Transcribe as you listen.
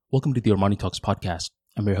Welcome to the Armani Talks podcast.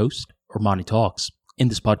 I'm your host, Armani Talks. In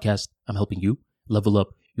this podcast, I'm helping you level up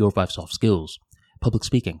your 5 soft skills: public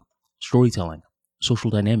speaking, storytelling,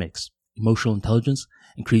 social dynamics, emotional intelligence,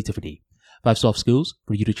 and creativity. 5 soft skills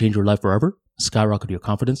for you to change your life forever, skyrocket your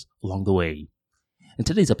confidence along the way. In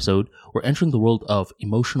today's episode, we're entering the world of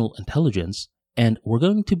emotional intelligence, and we're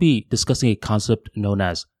going to be discussing a concept known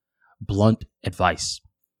as blunt advice.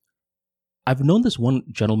 I've known this one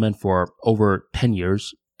gentleman for over 10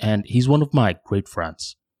 years, and he's one of my great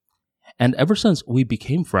friends. And ever since we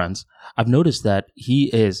became friends, I've noticed that he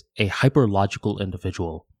is a hyper-logical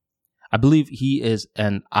individual. I believe he is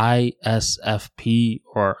an ISFP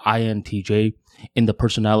or INTJ in the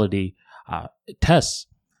personality tests.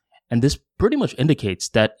 And this pretty much indicates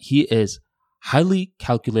that he is highly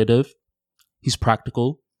calculative, he's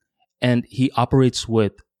practical, and he operates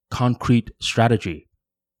with concrete strategy.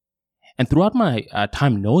 And throughout my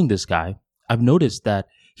time knowing this guy, I've noticed that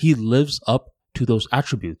he lives up to those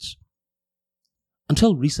attributes.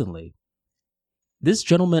 Until recently, this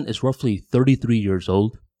gentleman is roughly 33 years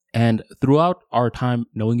old, and throughout our time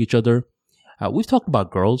knowing each other, we've talked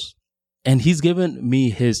about girls, and he's given me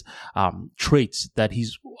his traits that he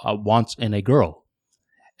wants in a girl.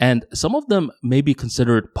 And some of them may be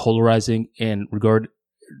considered polarizing in regard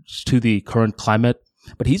to the current climate,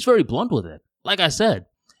 but he's very blunt with it, like I said.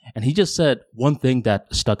 And he just said one thing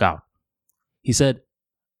that stuck out. He said,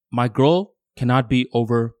 "My girl cannot be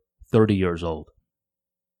over 30 years old."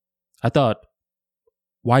 I thought,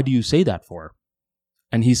 "Why do you say that for?"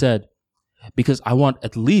 And he said, "Because I want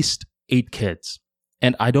at least 8 kids.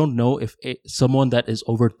 And I don't know if someone that is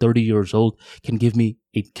over 30 years old can give me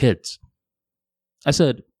 8 kids." I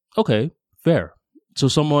said, "Okay, fair. So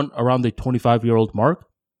someone around the 25-year-old mark?"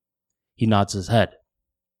 He nods his head.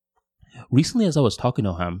 Recently, as I was talking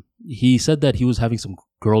to him, he said that he was having some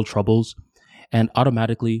girl troubles, and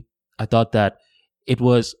automatically I thought that it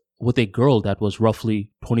was with a girl that was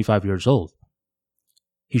roughly 25 years old.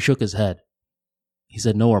 He shook his head. He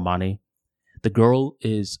said, "No, Armani, the girl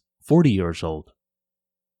is 40 years old."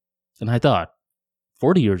 And I thought,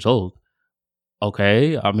 40 years old?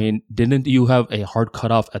 Okay, I mean, didn't you have a hard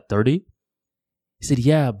cutoff at 30? He said,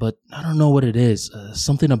 "Yeah, but I don't know what it is.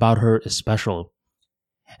 Something about her is special."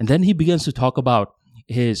 And then he begins to talk about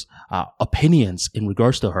his opinions in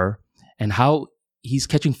regards to her and how he's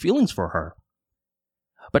catching feelings for her.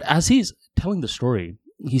 But as he's telling the story,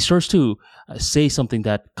 he starts to say something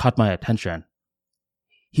that caught my attention.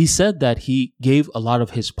 He said that he gave a lot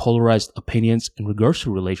of his polarized opinions in regards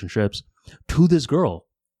to relationships to this girl.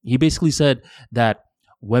 He basically said that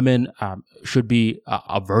women should be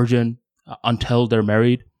a virgin until they're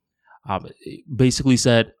married. Basically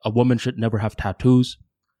said a woman should never have tattoos.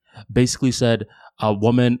 Basically said a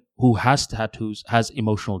woman who has tattoos has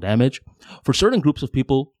emotional damage. For certain groups of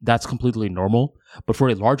people, that's completely normal. But for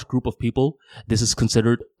a large group of people, this is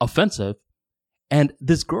considered offensive. And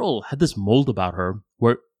this girl had this mold about her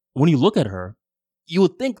where when you look at her, you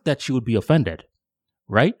would think that she would be offended,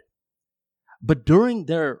 right? But during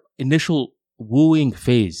their initial wooing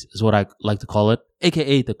phase, is what I like to call it,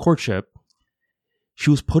 aka the courtship, she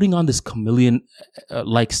was putting on this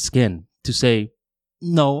chameleon-like skin to say,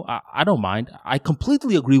 "No, I don't mind. I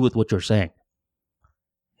completely agree with what you're saying."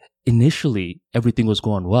 Initially, everything was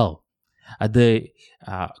going well. The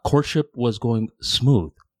courtship was going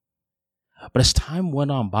smooth. But as time went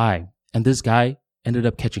on by and this guy ended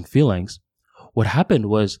up catching feelings, what happened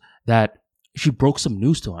was that she broke some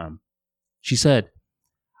news to him. She said,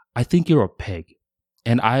 "I think you're a pig.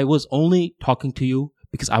 And I was only talking to you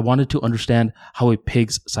because I wanted to understand how a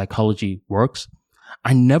pig's psychology works.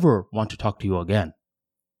 I never want to talk to you again."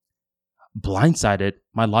 Blindsided,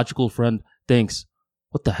 my logical friend thinks,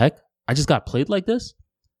 "What the heck? I just got played like this?"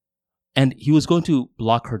 And he was going to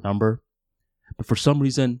block her number. But for some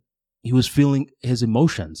reason, he was feeling his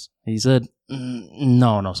emotions. He said,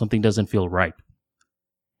 No, something doesn't feel right."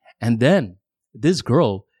 And then this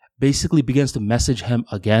girl basically begins to message him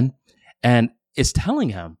again and is telling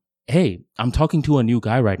him, "Hey, I'm talking to a new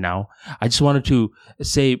guy right now. I just wanted to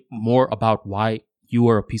say more about why you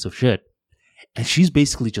are a piece of shit." And she's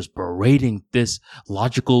basically just berating this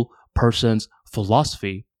logical person's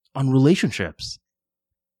philosophy on relationships.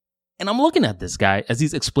 And I'm looking at this guy as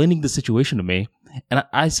he's explaining the situation to me, and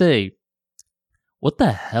I say, "What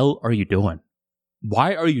the hell are you doing?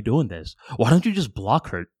 Why are you doing this? Why don't you just block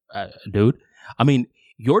her, dude? I mean,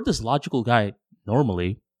 you're this logical guy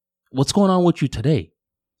normally. What's going on with you today?"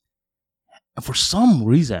 And for some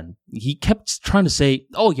reason, he kept trying to say,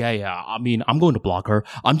 "Oh, yeah, I mean, I'm going to block her.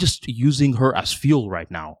 I'm just using her as fuel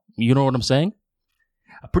right now." You know what I'm saying?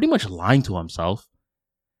 Pretty much lying to himself.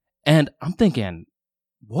 And I'm thinking,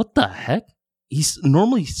 what the heck? He's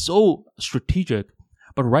normally so strategic,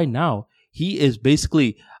 but right now he is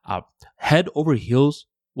basically head over heels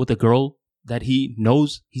with a girl that he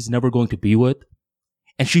knows he's never going to be with,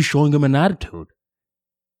 and she's showing him an attitude.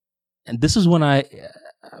 And this is when I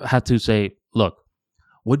had to say, look,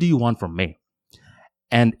 what do you want from me?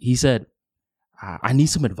 And he said, I need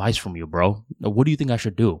some advice from you, bro. What do you think I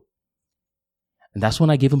should do? And that's when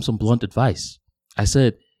I gave him some blunt advice. I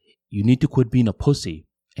said, you need to quit being a pussy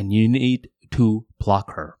and you need to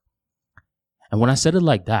block her. And when I said it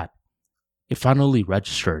like that, it finally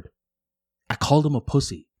registered. I called him a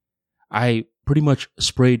pussy. I pretty much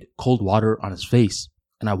sprayed cold water on his face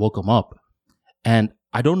and I woke him up. And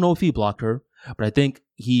I don't know if he blocked her, but I think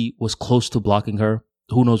he was close to blocking her.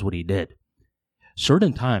 Who knows what he did?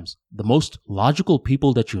 Certain times, the most logical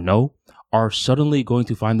people that you know are suddenly going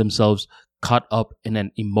to find themselves caught up in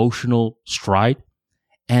an emotional stride,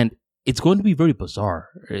 and it's going to be very bizarre.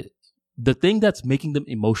 The thing that's making them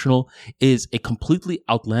emotional is a completely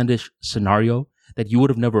outlandish scenario that you would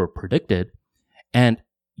have never predicted, and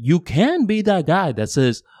you can be that guy that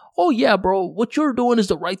says, oh yeah, bro, what you're doing is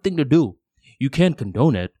the right thing to do. You can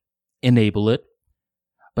condone it, enable it,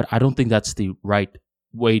 but I don't think that's the right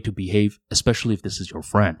way to behave, especially if this is your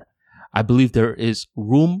friend. I believe there is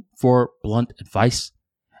room for blunt advice,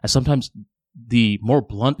 and sometimes the more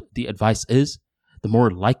blunt the advice is, the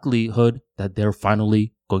more likelihood that they're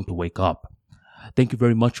finally going to wake up. Thank you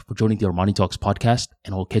very much for joining the Armani Talks podcast,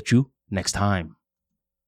 and I'll catch you next time.